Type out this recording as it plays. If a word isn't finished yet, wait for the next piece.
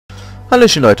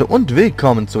Hallöchen Leute und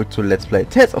willkommen zurück zu Let's Play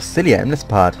Tales of Xillia im Let's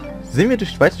Part. Sind wir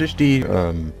weiter durch die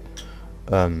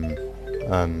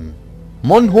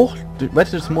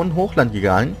weiter durchs Mon-Hochland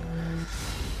gegangen,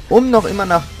 um noch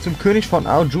immer zum König von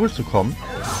Auj Oule zu kommen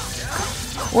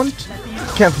und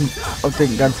kämpfen auf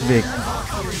den ganzen Weg.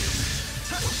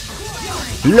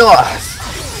 Los!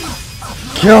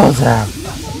 Kill them!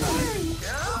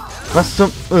 Was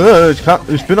zum...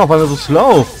 ich bin auf einmal so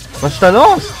slow. Was ist da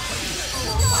los?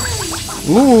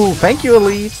 Thank you,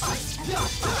 Elise.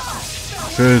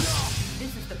 Tschüss.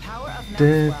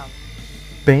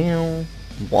 Bam.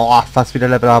 Boah, fast wieder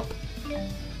Level Up.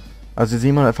 Also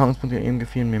 700 Erfahrungspunkte eben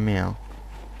gefielen mir mehr.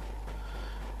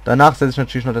 Danach setze ich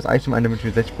natürlich noch das Item ein, damit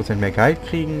wir 60% mehr Geld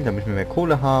kriegen, damit wir mehr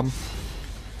Kohle haben.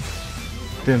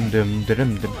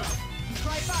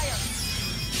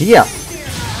 Hier.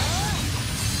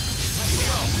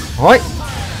 Hoi.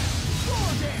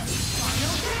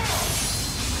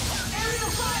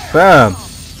 Bam.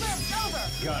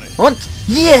 Und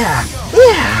yeah.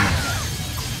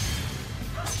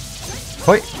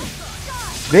 Hoi.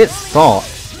 So.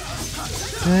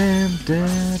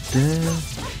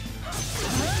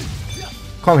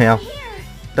 Komm her.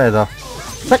 Da ist er.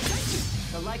 Zack.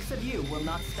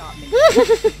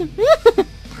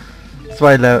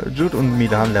 Zwei Jude und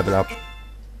Miete haben Level Up.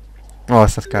 Oh,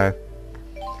 ist das geil.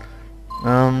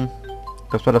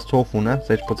 Das war das Tofu, ne?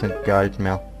 60% Gehalt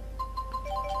mehr.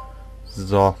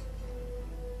 So.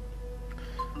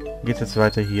 Geht's jetzt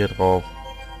weiter hier drauf.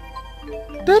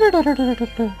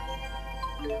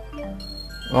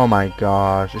 Oh mein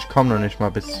Gott, ich komme noch nicht mal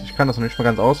ich kann das noch nicht mal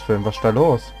ganz ausfüllen. Was ist da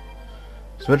los?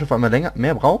 Es wird auf einmal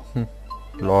mehr brauchen.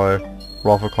 Lol.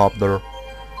 Rufflecopter.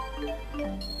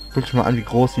 Guck dich mal an, wie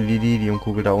groß die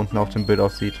Lilium-Kugel da unten auf dem Bild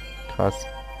aussieht. Krass.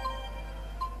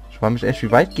 Ich frage mich echt,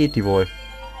 wie weit geht die wohl?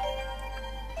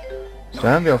 So,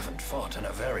 haben wir auf...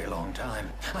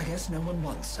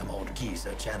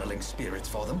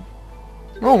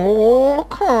 Oh,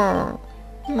 okay.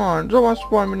 Nein, sowas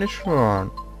wollen wir nicht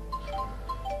hören.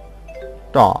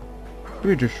 Da.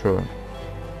 Bitteschön.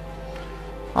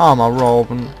 Armer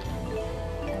Rowan.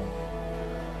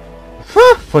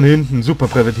 Von hinten. Super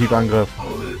Präventivangriff.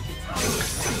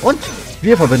 Und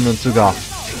wir verbinden uns sogar.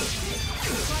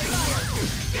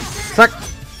 Zack.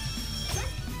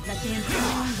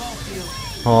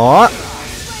 Oh.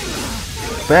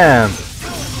 Bam.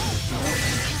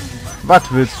 Was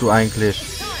willst du eigentlich?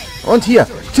 Und hier.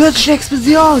 Tödliche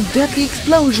Explosion. Deadly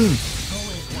Explosion.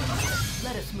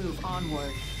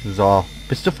 So.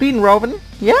 Bist du zufrieden, Rowan?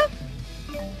 Ja?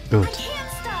 Gut.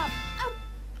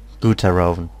 Guter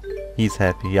Rowan. He's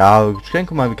happy. Ja, ich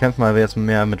denke mal, wir kämpfen mal jetzt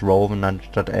mehr mit Rowan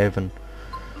anstatt Elven.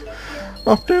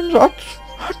 Auf dem Satz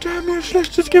hat er mir ein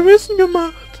schlechtes Gewissen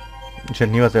gemacht. Ich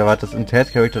hätte niemals erwartet, dass ein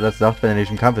Test-Charakter das sagt, wenn er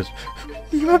nicht im Kampf ist.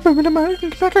 Ich will mit dem alten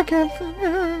Knacker kämpfen.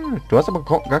 Du hast aber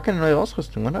gar keine neue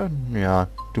Ausrüstung, oder? Ja,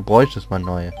 du bräuchtest mal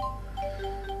neue.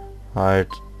 Halt.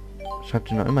 Ich hab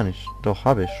die noch immer nicht. Doch,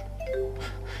 habe ich.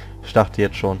 Ich dachte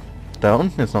jetzt schon. Da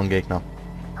unten ist noch ein Gegner.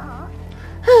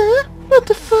 What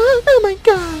the fuck? Oh mein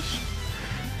Gott.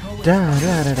 Da.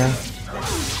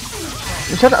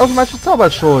 Ich hatte automatisch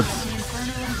Zauberschutz.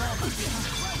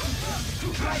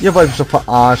 Ihr wollt mich doch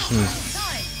verarschen.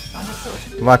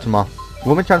 Warte mal.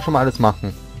 Womit kann ich schon mal alles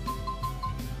machen?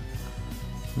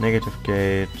 Negative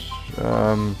Gate.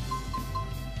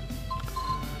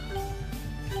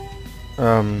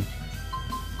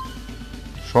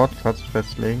 Shortcuts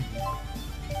festlegen.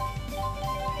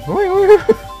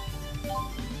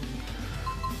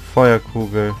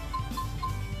 Feuerkugel.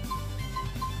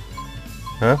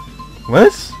 Hä?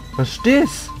 Was? Was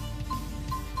steht's?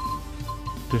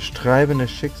 Durchtreibende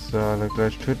Schicksale,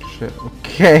 gleich tödliche...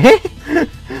 Okay.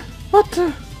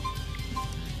 Warte.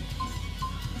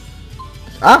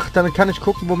 Ach, damit kann ich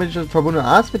gucken, womit ich das verbundene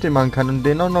Arzt mit dem machen kann. Und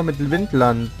den auch noch mit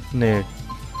Windland... Nee.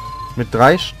 Mit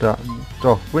 3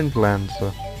 Doch,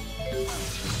 Windlanze.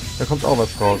 Da kommt auch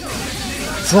was raus.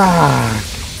 Zack.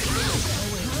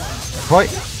 Hoi.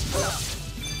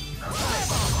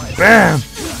 Bam.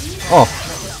 Oh.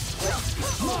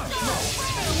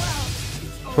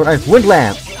 Schon ein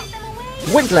Windland.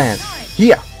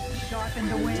 Hier.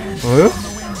 Oh.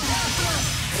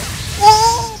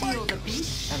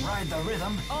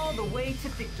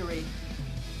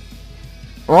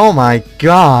 Oh mein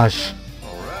Gosh.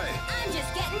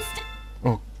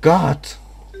 Oh Gott.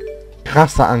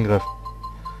 Krasser Angriff.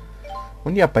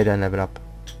 Und ihr habt beide ein Level Up.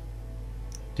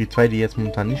 Die zwei, die jetzt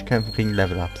momentan nicht kämpfen, kriegen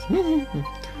Level Ups.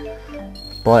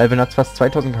 Boah, Elvin hat fast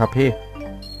 2000 HP.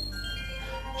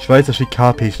 Ich weiß, das steht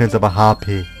KP, ich nenne es aber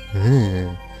HP.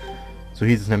 So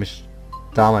hieß es nämlich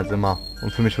damals immer.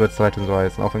 Und für mich wird es weiterhin so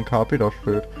heißen, auch wenn KP da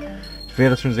steht. Ich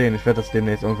werde das schon sehen. Ich werde das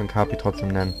demnächst irgendwann KP trotzdem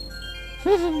nennen.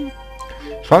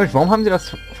 Ich frage mich, warum haben sie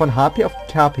das von HP auf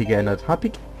KP geändert?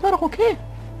 HP war doch okay.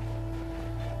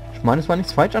 Ich meine, es war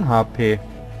nichts falsch an HP.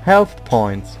 Health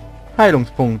Points.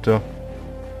 Heilungspunkte.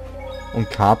 Und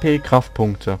KP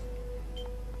Kraftpunkte.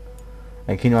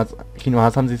 Ein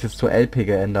Kinohaus haben sie es jetzt zu LP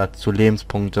geändert. Zu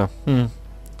Lebenspunkte.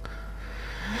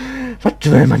 Was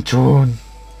will man tun?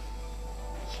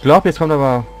 Ich glaube, jetzt kommt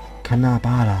aber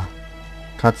Kanabala.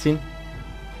 Cutscene.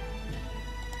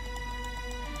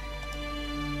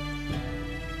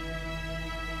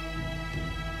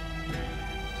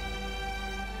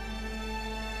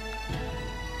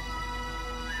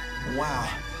 Wow,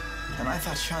 and I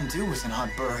thought Shandu was in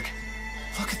Hotburg.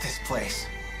 Look at this place.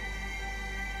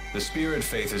 The spirit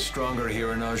faith is stronger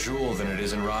here in Auj Oule than it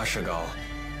is in Rashagal.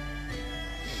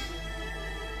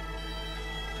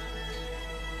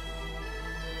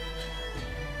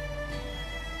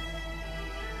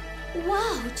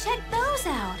 Whoa, check those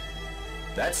out!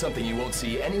 That's something you won't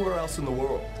see anywhere else in the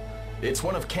world. It's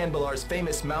one of Kanbalar's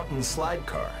famous mountain slide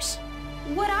cars.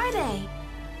 What are they?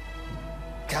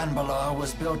 Kanbalar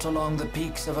was built along the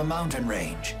peaks of a mountain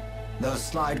range. Those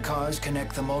slide cars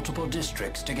connect the multiple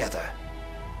districts together.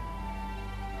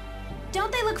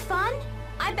 Don't they look fun?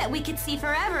 I bet we could see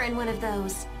forever in one of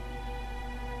those.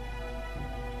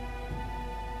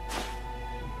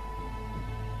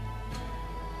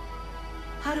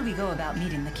 How do we go about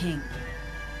meeting the king?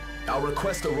 I'll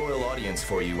request a royal audience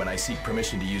for you when I seek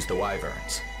permission to use the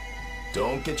wyverns.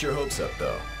 Don't get your hopes up,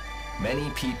 though. Many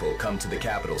people come to the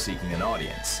capital seeking an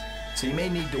audience, so you may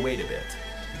need to wait a bit.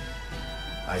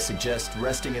 I suggest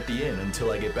resting at the inn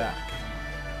until I get back.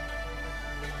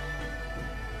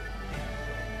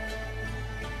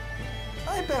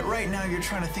 I bet right now you're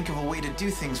trying to think of a way to do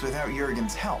things without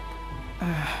Jürgen's help.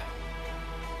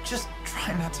 Just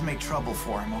try not to make trouble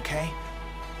for him, okay?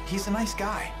 He's a nice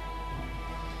guy.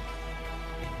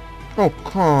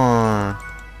 Okay.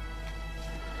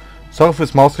 Sorry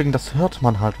fürs Mausklicken, das hört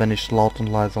man halt, wenn ich laut und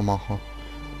leise mache.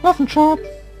 Waffenshop!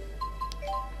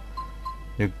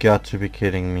 You got to be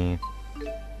kidding me.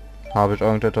 Habe ich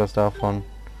irgendetwas davon?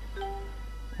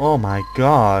 Oh my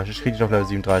gosh, ich kriege dich auf Level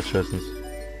 37 höchstens.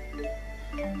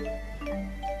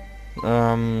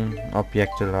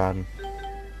 Objekte laden.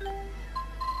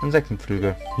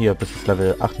 Insektenflügel. Hier, bis ins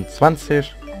Level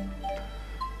 28.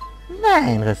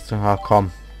 Nein, Rüstung. Ach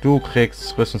komm. Du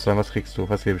kriegst Rüstungswein. Was kriegst du?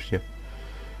 Was gebe ich dir?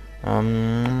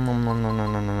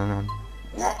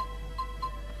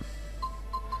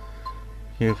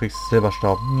 Hier kriegst du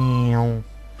Silberstaub.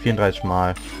 34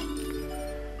 Mal.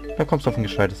 Da kommst du auf ein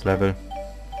gescheites Level.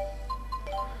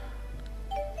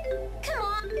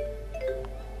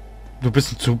 Du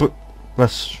bist ein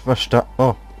Was da?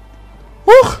 Oh.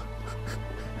 Huch!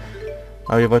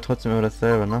 Aber ihr wollt trotzdem immer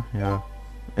dasselbe, ne? Ja.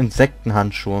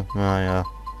 Insektenhandschuhe. Naja.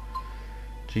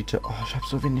 GT. Oh, ich hab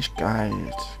so wenig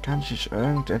Geld. Kann ich nicht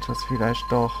irgendetwas vielleicht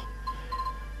doch?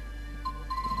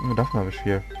 Nur davon habe ich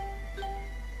viel.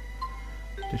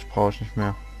 Dich brauche ich nicht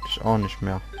mehr. Dich auch nicht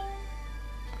mehr.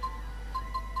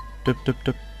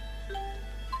 Düpp.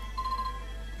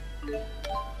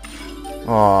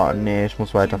 Oh, nee, ich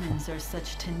muss weiterfahren. Humans are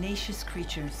such tenacious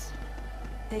creatures.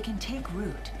 They can take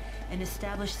root and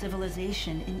establish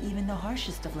civilization in even the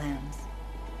harshest of lands.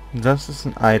 Das ist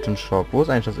ein Item-Shop. Wo ist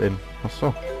eigentlich das Inn?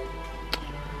 Achso.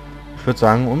 Ich würde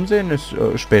sagen, umsehen ist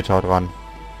später dran.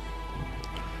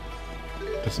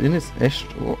 Das Inn ist echt...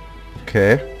 Oh,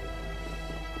 okay.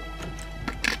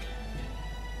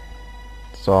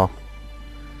 So.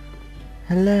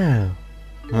 Hello.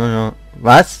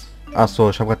 Was? Achso,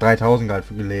 ich habe gerade 3000 Geld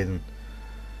für gelesen.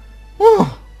 Oh.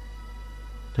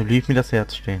 Da blieb mir das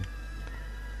Herz stehen.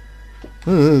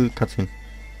 Cutscene.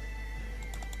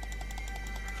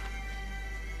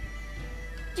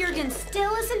 Jürgen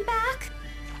still isn't back?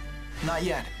 Not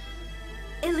yet.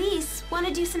 Elise,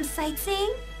 wanna do some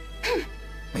sightseeing?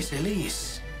 Miss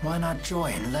Elise, why not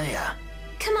join Leia?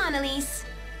 Come on, Elise.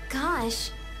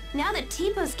 Gosh, now that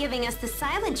Tipo's giving us the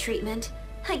silent treatment,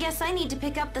 I guess I need to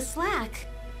pick up the slack.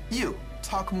 You,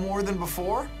 talk more than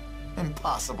before?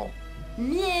 Impossible.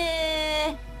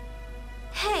 Meh.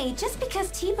 Hey, just because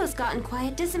Tipo's gotten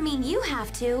quiet doesn't mean you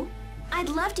have to. I'd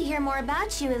love to hear more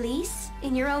about you, Elise,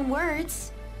 in your own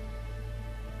words.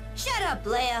 Shut up,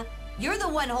 Leia. You're the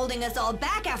one holding us all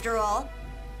back after all.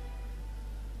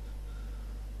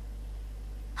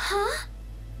 Huh?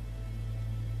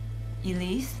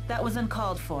 Elise, that was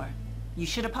uncalled for. You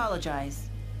should apologize.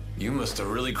 You must have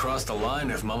really crossed the line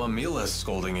if Mama Mila's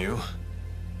scolding you.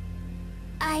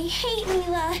 I hate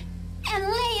Mila. And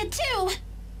Leia, too.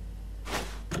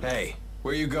 Hey,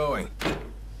 where are you going?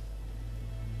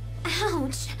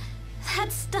 Ouch.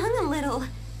 That stung a little,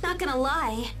 not gonna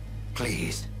lie.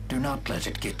 Please, do not let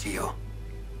it get to you.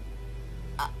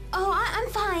 I'm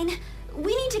fine.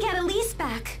 We need to get Elise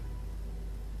back.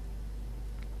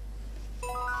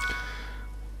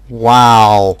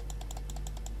 Wow.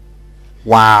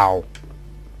 Wow.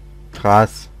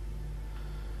 Krass.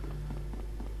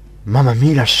 Mama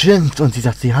Mia schimpft und sie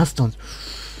sagt, sie hasst uns.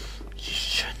 You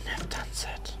shouldn't have done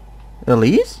that.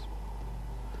 Elise?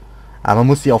 Aber man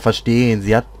muss sie auch verstehen.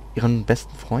 Sie hat ihren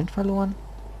besten Freund verloren.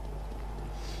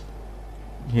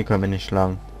 Hier können wir nicht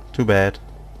schlagen. Too bad.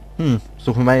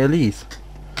 Suchen wir mal Elise.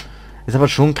 Ist aber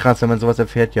schon krass, wenn man sowas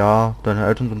erfährt. Ja, deine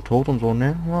Eltern sind tot und so,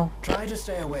 ne? Ja. Try to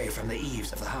stay away from the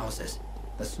eaves of the houses.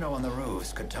 The snow on the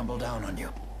roofs could tumble down on you.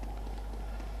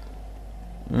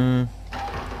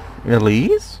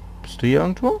 Elise? Bist du hier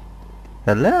irgendwo?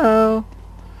 Hello?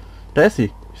 Da ist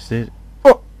sie. Ich sehe...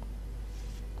 Oh!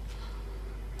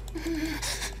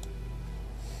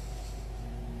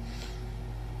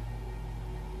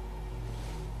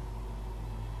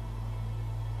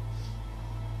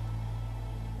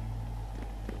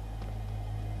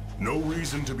 No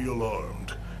reason to be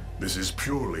alarmed. This is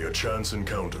purely a chance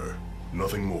encounter.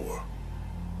 Nothing more.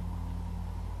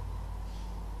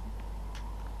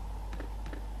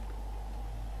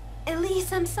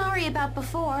 Elise, I'm sorry about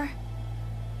before.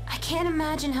 I can't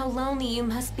imagine how lonely you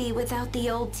must be without the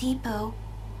old Tipo.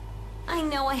 I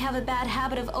know I have a bad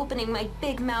habit of opening my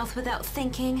big mouth without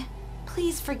thinking.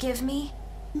 Please forgive me.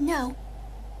 No.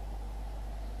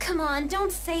 Come on,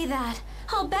 don't say that.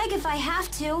 I'll beg if I have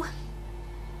to.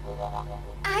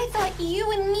 I thought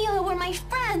you and Mila were my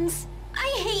friends. I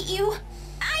hate you.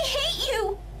 I hate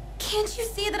you. Can't you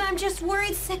see that I'm just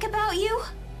worried sick about you?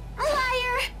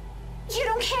 Liar! You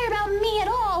don't care about me at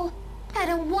all. I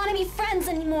don't want to be friends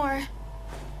anymore.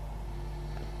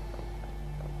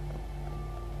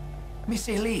 Miss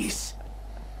Elise,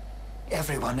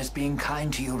 everyone is being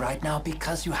kind to you right now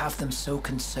because you have them so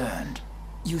concerned.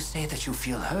 You say that you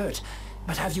feel hurt,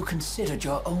 but have you considered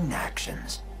your own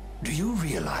actions? Do you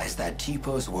realize that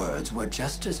Tipo's words were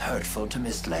just as hurtful to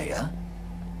Miss Leia?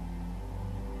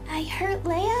 I hurt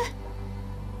Leia?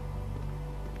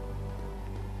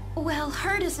 Well,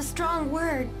 hurt is a strong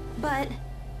word, but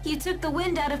you took the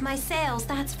wind out of my sails,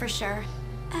 that's for sure.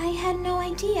 I had no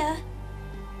idea.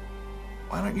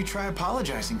 Why don't you try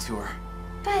apologizing to her?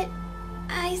 But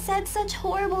I said such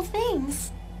horrible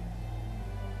things.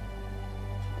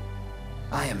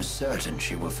 I am certain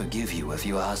she will forgive you if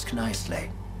you ask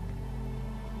nicely.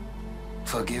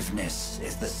 Forgiveness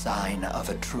is the sign of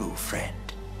a true friend.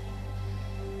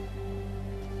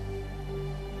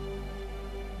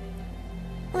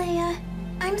 Leia,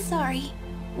 I'm sorry.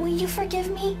 Will you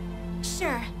forgive me?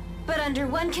 Sure, but under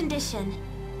one condition.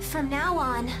 From now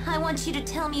on, I want you to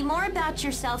tell me more about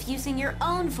yourself using your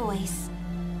own voice.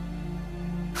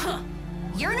 Huh.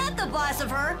 You're not the boss of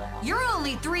her. You're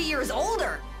only 3 years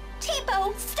older.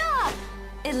 Tipo, stop!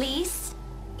 Elise?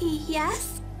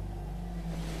 Yes?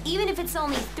 Even if it's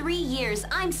only 3 years,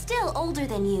 I'm still older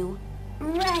than you.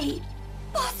 Right.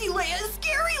 Bossy Leia,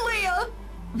 scary Leia!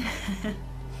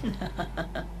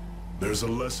 There's a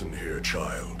lesson here,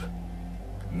 child.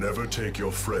 Never take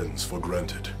your friends for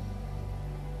granted.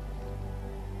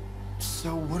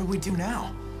 So what do we do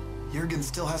now? Jurgen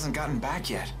still hasn't gotten back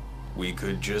yet. We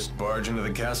could just barge into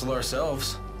the castle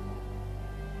ourselves.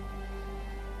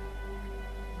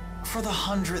 For the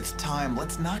 100th time,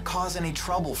 let's not cause any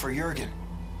trouble for Jurgen.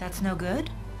 That's no good?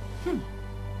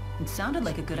 It sounded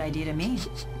like a good idea to me.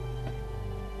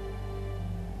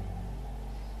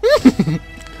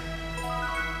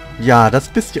 Ja, das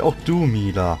bist ja auch du,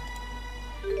 Mila.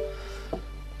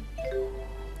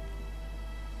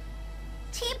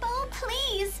 Tipo,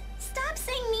 please, stop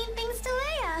saying mean things to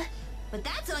Leia. But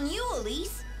that's on you,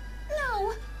 Elise.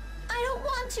 No, I don't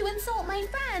want to insult my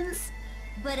friends.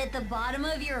 But at the bottom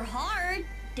of your heart,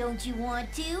 don't you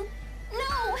want to?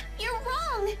 No, you're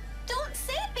wrong. Don't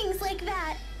say things like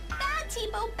that. Bad,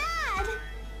 Tipo, bad.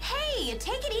 Hey,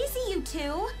 take it easy, you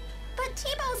two. But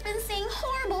Tipo's been saying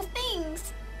horrible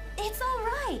things. It's all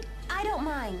right. I don't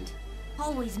mind.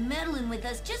 Always meddling with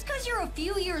us just because you're a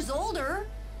few years older.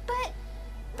 But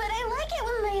I like it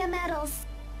when Leia meddles.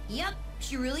 Yep,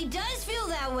 she really does feel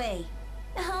that way.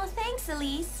 Oh, thanks,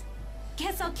 Elise.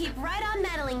 Guess I'll keep right on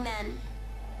meddling then.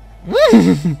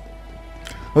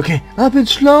 Okay, ab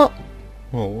ins Schlaf.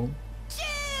 Oh.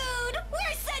 Dude,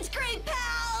 we're such great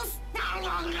pals!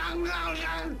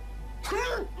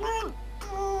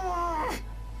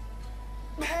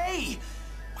 Hey!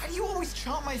 Why do you always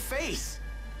chomp my face?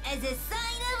 As a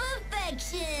sign of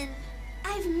affection.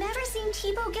 I've never seen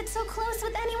Tipo get so close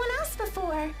with anyone else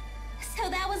before. So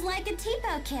that was like a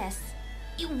Tipo kiss.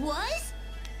 It was?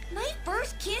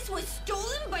 kiss was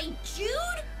stolen by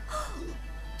Jude?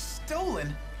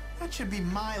 Stolen? That should be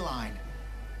my line.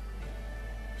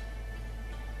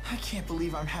 I can't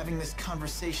believe I'm having this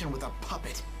conversation with a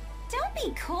puppet. Don't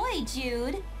be coy,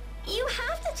 Jude. You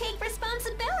have to take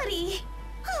responsibility.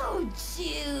 Oh,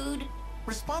 Jude.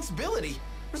 Responsibility?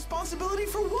 Responsibility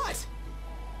for what?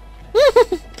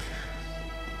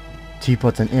 J.Ilbert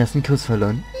hat seinen ersten Kuss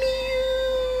verloren.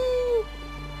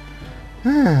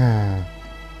 Ah.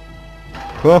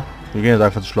 So, wir gehen jetzt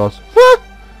einfach ins Schloss.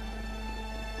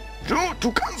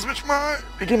 Du kannst mich mal.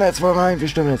 Wir gehen da jetzt voll rein. Wir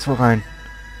stürmen jetzt voll rein.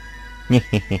 That's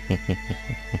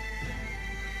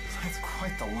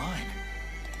quite the line.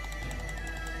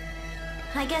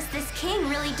 I guess this king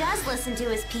really does listen to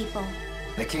his people.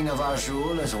 The King of Auj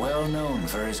Oule is well known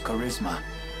for his charisma.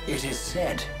 It is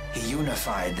said he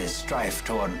unified this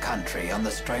strife-torn country on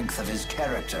the strength of his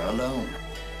character alone.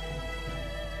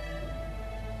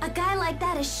 A guy like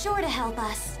that is sure to help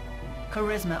us.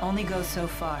 Charisma only goes so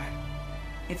far.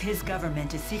 If his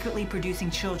government is secretly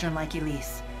producing children like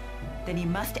Elise, then he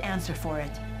must answer for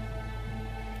it.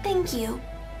 Thank you.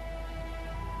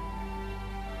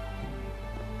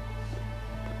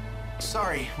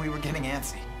 Sorry, we were getting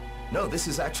antsy. No, this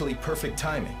is actually perfect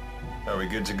timing. Are we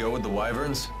good to go with the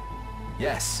wyverns?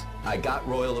 Yes, I got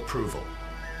royal approval.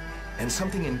 And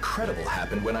something incredible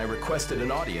happened when I requested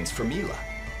an audience for Mila.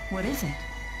 What is it?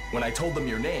 When I told them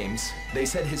your names, they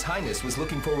said His Highness was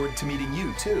looking forward to meeting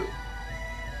you, too.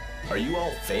 Are you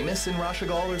all famous in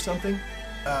Rashagal or something?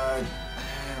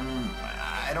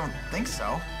 I don't think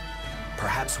so.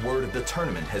 Perhaps word of the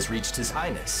tournament has reached His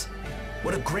Highness.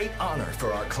 What a great honor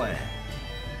for our clan.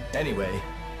 Anyway,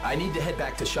 I need to head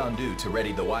back to Shandu to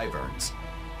ready the wyverns.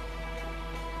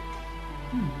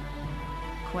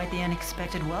 Quite the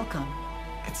unexpected welcome.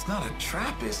 It's not a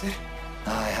trap, is it?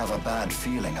 I have a bad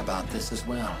feeling about this as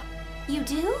well. You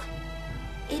do?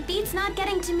 It beats not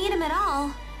getting to meet him at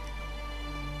all.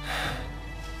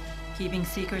 Keeping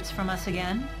secrets from us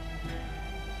again?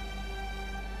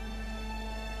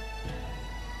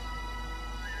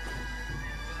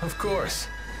 Of course.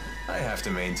 I have to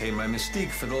maintain my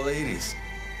mystique for the ladies.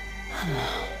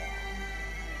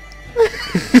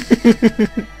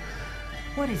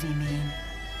 What does he mean?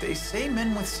 They say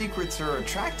men with secrets are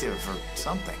attractive or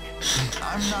something.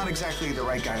 I'm not exactly the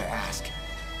right guy to ask.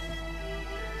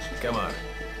 Come on,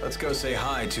 let's go say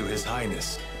hi to His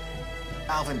Highness.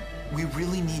 Alvin, we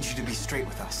really need you to be straight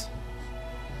with us.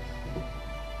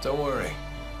 Don't worry.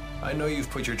 I know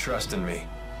you've put your trust in me.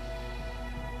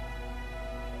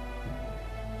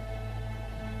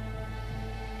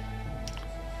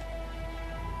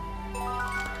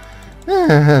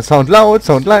 Sound laut,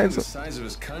 Sound leise. The size of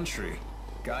his country,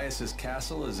 Gaius's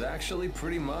castle is actually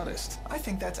pretty modest. I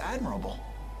think that's admirable.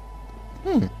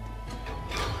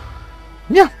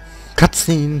 Ja,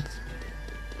 Cutscenes.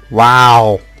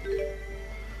 Wow.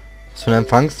 Was für eine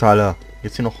Empfangshalle.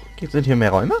 Jetzt hier noch. Sind hier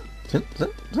mehr Räume? Sind?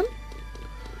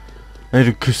 Nee,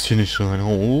 du küsst hier nicht rein.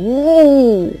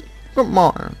 Oh, guck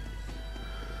mal.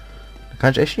 Da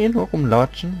kann ich echt hier nur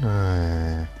rumlatschen.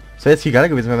 Das wäre jetzt viel geiler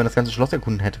gewesen, wenn man das ganze Schloss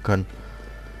erkunden hätte können.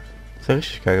 Das wäre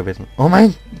richtig geil gewesen. Oh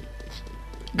mein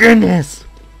Goodness!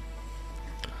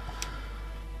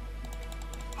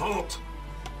 Halt!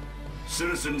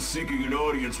 Citizens seeking an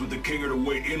audience with the king are to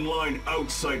wait in line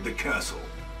outside the castle.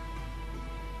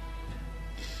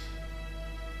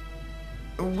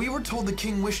 We were told the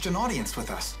king wished an audience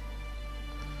with us.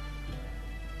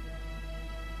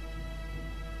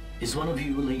 Is one of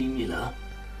you Lady Mila?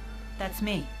 That's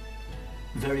me.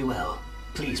 Very well.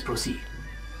 Please proceed.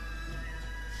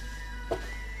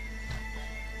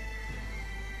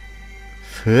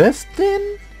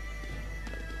 Fürstin?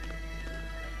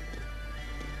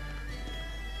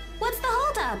 What's the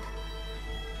holdup?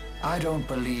 I don't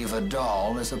believe a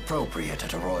doll is appropriate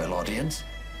at a royal audience.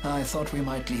 I thought we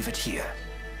might leave it here.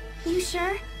 You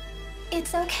sure?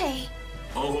 It's okay.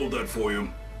 I'll hold that for you.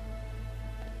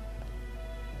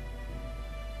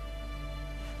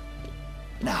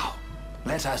 Now,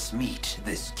 let us meet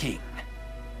this king.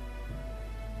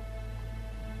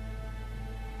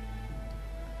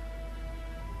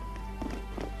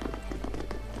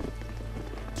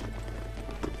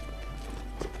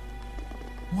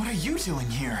 What are you doing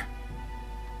here?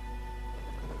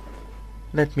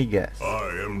 Let me guess.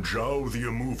 I am Zhao the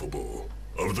Immovable,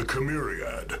 of the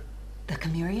Chimeriad. The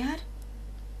Chimeriad?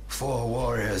 4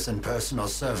 warriors in personal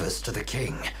service to the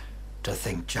king. To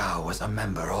think Zhao was a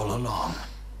member all along.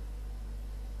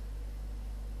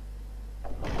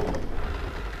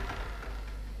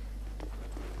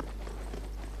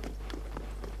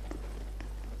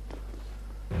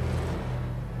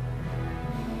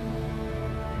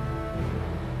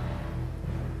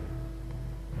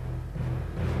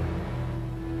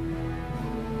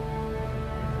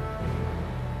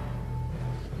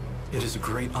 It is a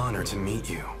great honor to meet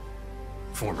you,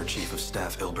 former Chief of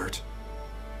Staff Ilbert.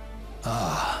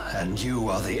 Ah, and you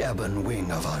are the Ebon Wing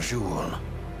of Auj Oule,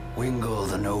 Wingle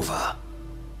the Nova.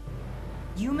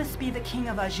 You must be the King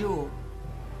of Auj Oule.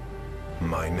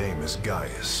 My name is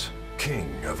Gaius,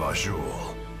 King of Auj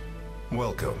Oule.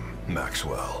 Welcome,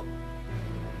 Maxwell.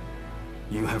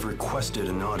 You have requested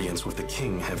an audience with the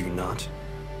king, have you not?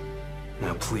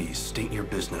 Now please, state your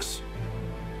business.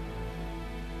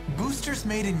 Boosters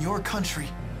made in your country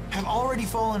have already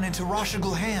fallen into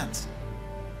Rashigal hands.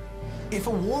 If a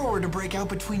war were to break out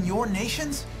between your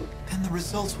nations, then the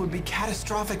results would be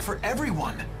catastrophic for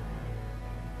everyone.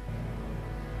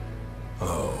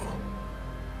 Oh.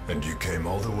 And you came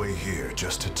all the way here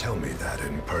just to tell me that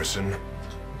in person?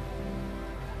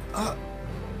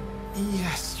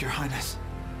 Yes, Your Highness.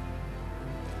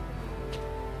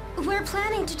 We're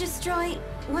planning to destroy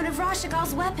one of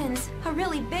Rashigal's weapons, a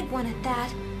really big one at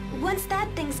that. Once that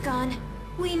thing's gone,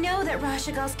 we know that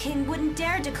Rashigal's king wouldn't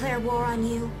dare declare war on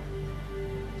you.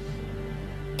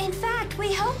 In fact,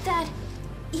 we hope that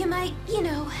you might, you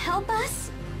know, help us?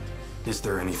 Is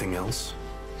there anything else?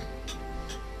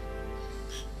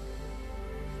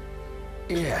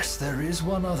 Yes, there is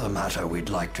one other matter we'd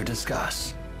like to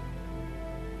discuss.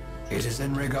 It is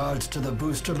in regards to the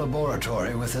booster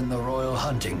laboratory within the Royal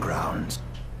Hunting Grounds.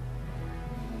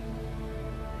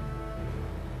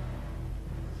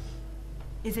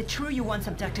 Is it true you once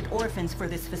abducted orphans for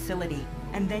this facility,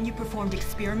 and then you performed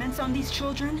experiments on these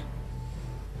children?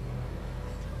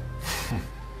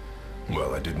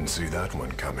 Well, I didn't see that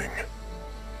one coming.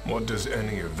 What does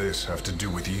any of this have to do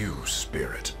with you,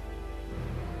 Spirit?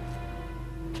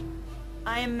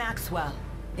 I am Maxwell.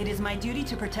 It is my duty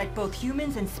to protect both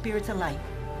humans and spirits alike.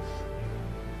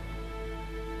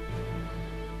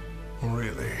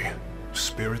 Really?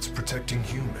 Spirits protecting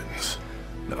humans?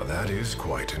 Now that is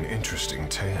quite an interesting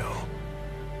tale.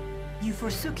 You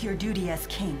forsook your duty as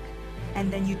king,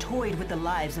 and then you toyed with the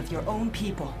lives of your own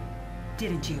people,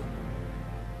 didn't you?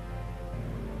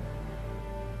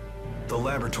 The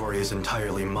laboratory is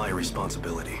entirely my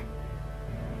responsibility.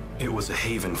 It was a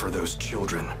haven for those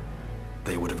children.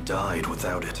 They would have died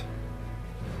without it.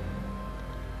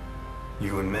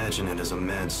 You imagine it as a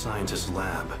mad scientist's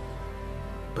lab,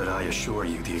 but I assure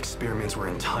you the experiments were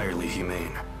entirely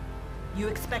humane. You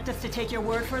expect us to take your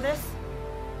word for this?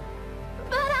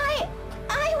 But I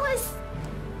was...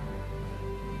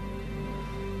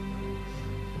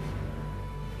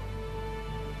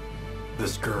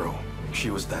 This girl, she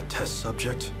was that test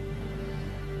subject?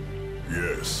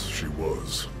 Yes, she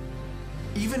was.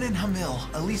 Even in Hamil,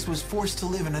 Elise was forced to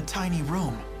live in a tiny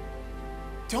room.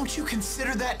 Don't you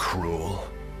consider that cruel?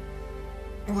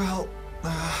 Well,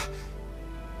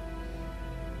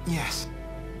 yes.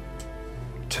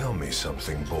 Tell me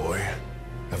something, boy.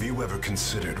 Have you ever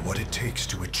considered what it takes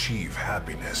to achieve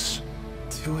happiness?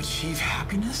 To achieve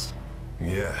happiness?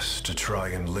 Yes, to try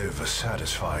and live a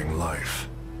satisfying life.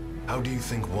 How do you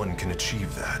think one can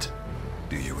achieve that?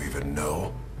 Do you even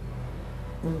know?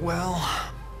 Well...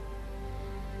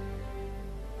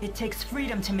 It takes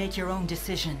freedom to make your own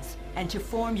decisions, and to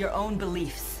form your own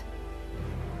beliefs.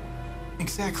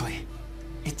 Exactly.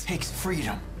 It takes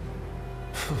freedom.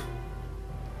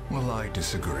 Well, I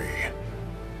disagree.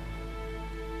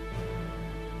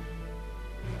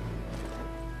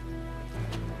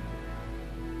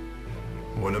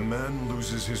 When a man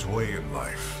loses his way in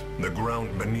life, the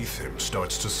ground beneath him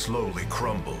starts to slowly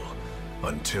crumble,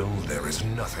 until there is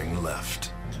nothing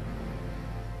left.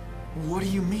 What do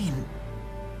you mean?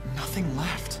 Nothing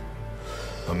left?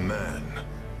 A man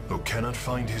who cannot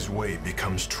find his way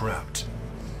becomes trapped.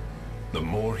 The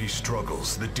more he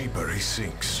struggles, the deeper he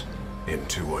sinks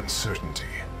into uncertainty.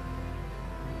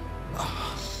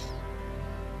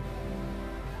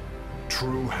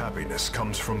 True happiness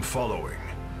comes from following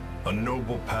a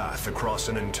noble path across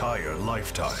an entire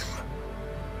lifetime,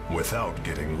 without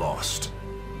getting lost.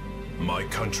 My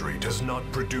country does not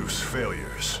produce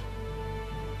failures.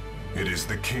 It is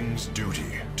the king's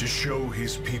duty to show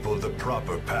his people the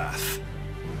proper path.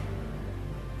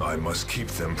 I must keep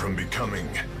them from becoming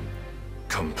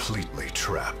completely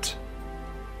trapped.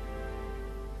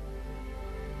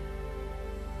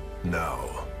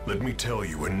 Now, let me tell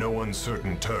you in no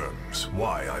uncertain terms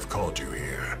why I've called you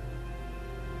here.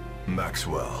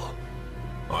 Maxwell,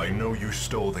 I know you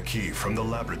stole the key from the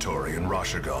laboratory in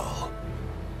Rashigal.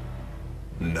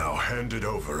 Now hand it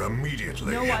over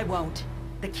immediately. No, I won't.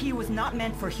 The key was not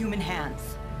meant for human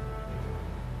hands.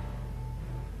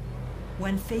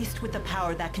 When faced with the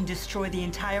power that can destroy the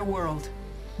entire world,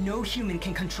 no human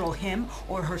can control him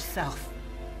or herself.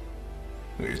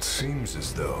 It seems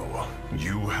as though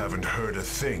you haven't heard a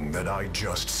thing that I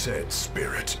just said,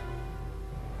 Spirit.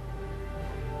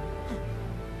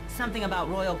 Something about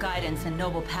royal guidance and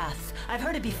noble paths. I've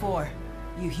heard it before.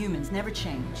 You humans never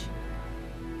change.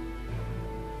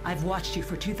 I've watched you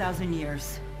for 2,000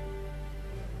 years.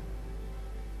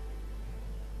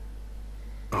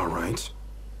 All right.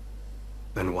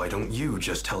 Then why don't you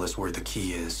just tell us where the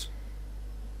key is?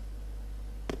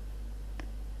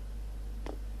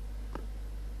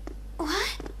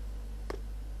 What?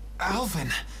 Alvin!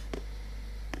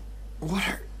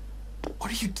 What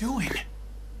are you doing?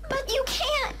 But you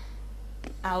can't!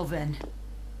 Alvin.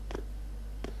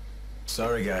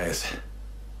 Sorry, guys.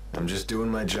 I'm just doing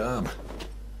my job.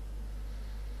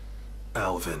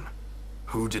 Alvin,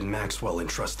 who did Maxwell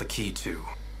entrust the key to?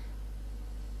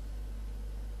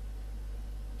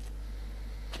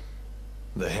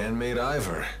 The handmaid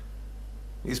Ivor.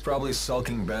 He's probably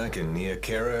sulking back in Nia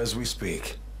Khera as we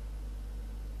speak.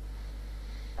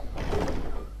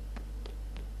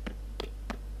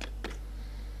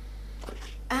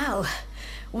 Al,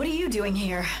 what are you doing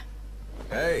here?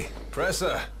 Hey,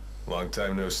 Pressa. Long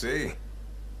time no see.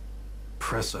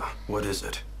 Pressa, what is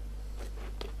it?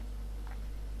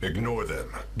 Ignore them.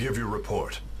 Give your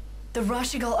report. The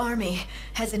Rashigal army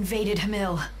has invaded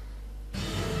Hamil.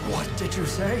 What did you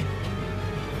say?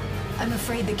 I'm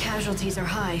afraid the casualties are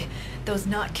high. Those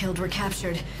not killed were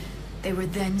captured. They were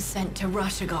then sent to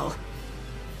Rashigal.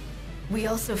 We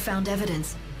also found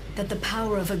evidence that the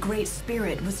power of a great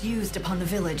spirit was used upon the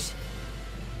village.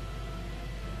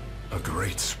 A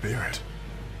great spirit?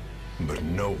 But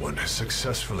no one has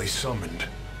successfully summoned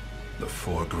the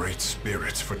 4 great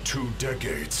spirits for 2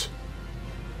 decades.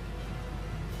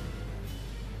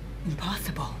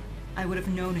 Impossible. I would have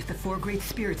known if the 4 great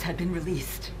spirits had been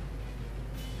released.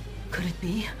 Could it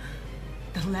be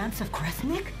the Lance of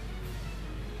Kresnik?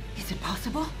 Is it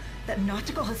possible that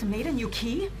Nautical has made a new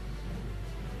key?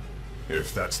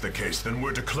 If that's the case, then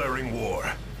we're declaring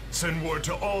war. Send word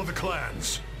to all the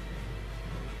clans.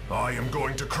 I am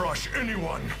going to crush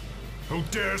anyone who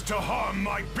dares to harm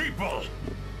my people!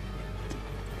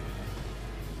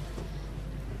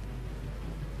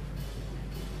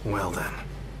 Well then,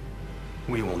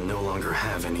 we will no longer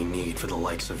have any need for the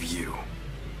likes of you.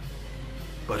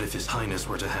 But if His Highness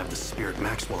were to have the Spirit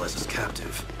Maxwell as his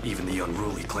captive, even the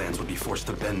unruly clans would be forced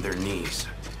to bend their knees.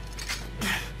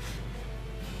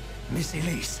 Miss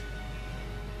Elise.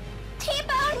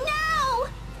 T-Bone, no!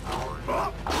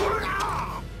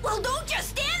 Well, don't just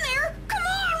stand there! Come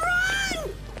on,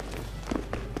 run!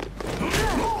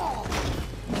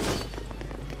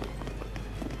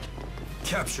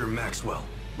 Capture Maxwell.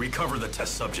 Recover the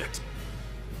test subject.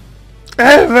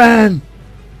 Evan!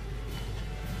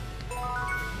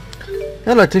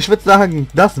 Ja Leute, ich würde sagen,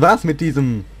 das war's mit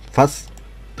diesem fast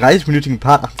 30-minütigen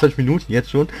Part, 28 Minuten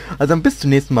jetzt schon. Also dann bis zum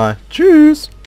nächsten Mal. Tschüss!